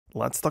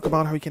Let's talk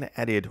about how you can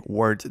edit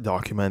Word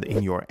document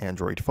in your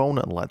Android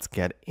phone. Let's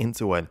get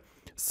into it.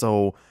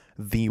 So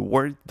the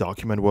Word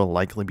document will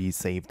likely be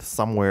saved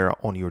somewhere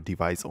on your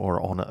device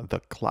or on the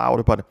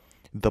cloud, but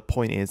the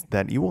point is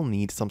that you will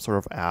need some sort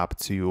of app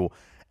to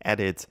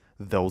edit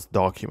those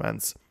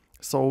documents.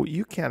 So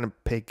you can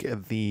pick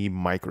the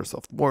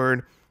Microsoft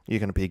Word, you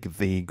can pick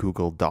the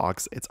Google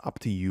Docs, it's up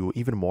to you.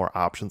 Even more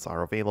options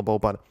are available,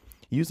 but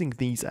using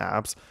these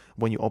apps,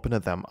 when you open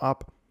them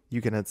up, you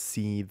can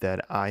see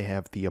that I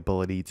have the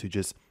ability to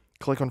just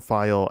click on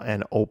file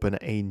and open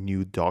a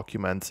new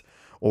document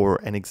or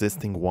an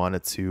existing one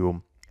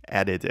to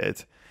edit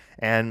it.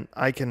 And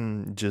I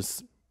can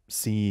just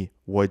see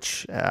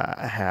which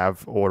I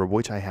have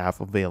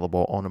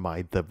available on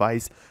my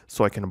device.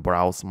 So I can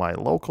browse my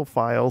local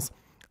files,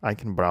 I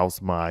can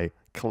browse my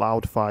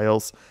cloud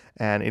files,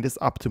 and it is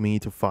up to me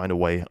to find a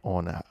way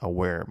on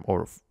where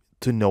or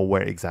to know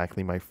where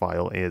exactly my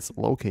file is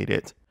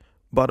located.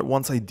 But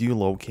once I do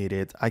locate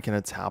it, I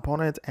can tap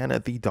on it and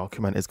the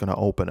document is going to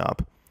open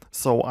up.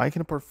 So I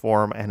can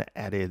perform and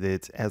edit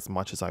it as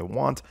much as I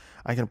want.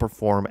 I can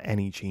perform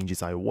any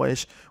changes I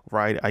wish,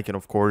 right? I can,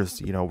 of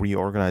course,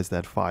 reorganize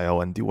that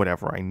file and do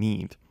whatever I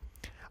need.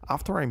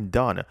 After I'm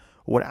done,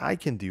 what I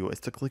can do is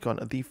to click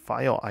on the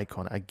file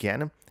icon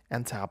again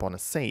and tap on a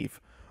save.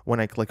 When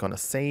I click on a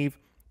save,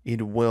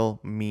 it will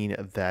mean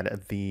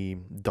that the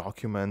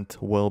document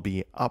will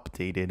be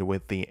updated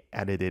with the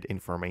edited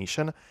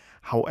information.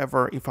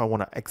 However, if I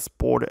want to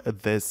export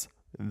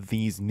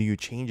these new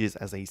changes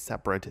as a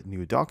separate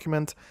new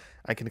document,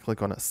 I can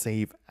click on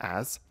Save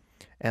As,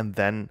 and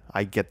then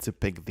I get to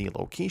pick the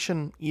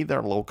location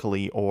either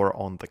locally or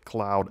on the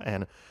cloud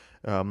and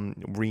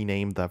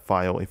rename the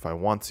file if I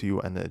want to,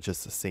 and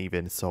just save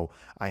it so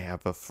I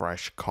have a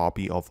fresh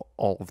copy of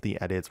all of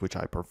the edits which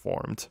I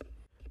performed.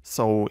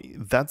 So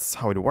that's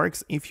how it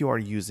works. If you are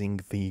using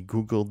the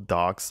Google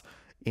Docs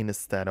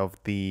instead of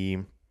the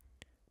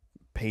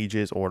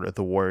Pages or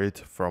the Word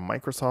from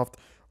Microsoft,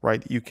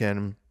 right, you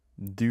can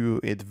do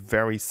it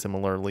very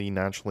similarly.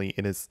 Naturally,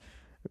 it is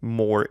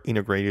more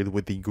integrated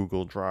with the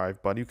Google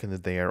Drive, but you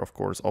can there, of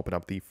course, open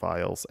up the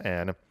files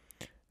and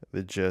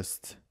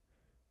just,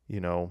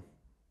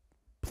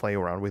 play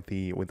around with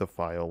the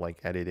file, like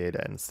edit it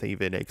and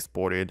save it,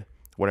 export it,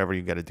 whatever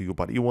you got to do.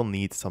 But you will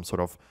need some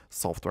sort of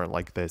software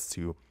like this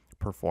to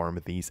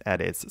perform these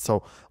edits.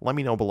 So let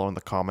me know below in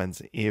the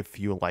comments if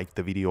you liked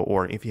the video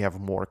or if you have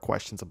more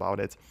questions about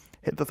it.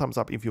 Hit the thumbs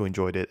up if you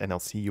enjoyed it, and I'll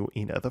see you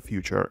in the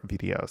future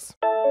videos.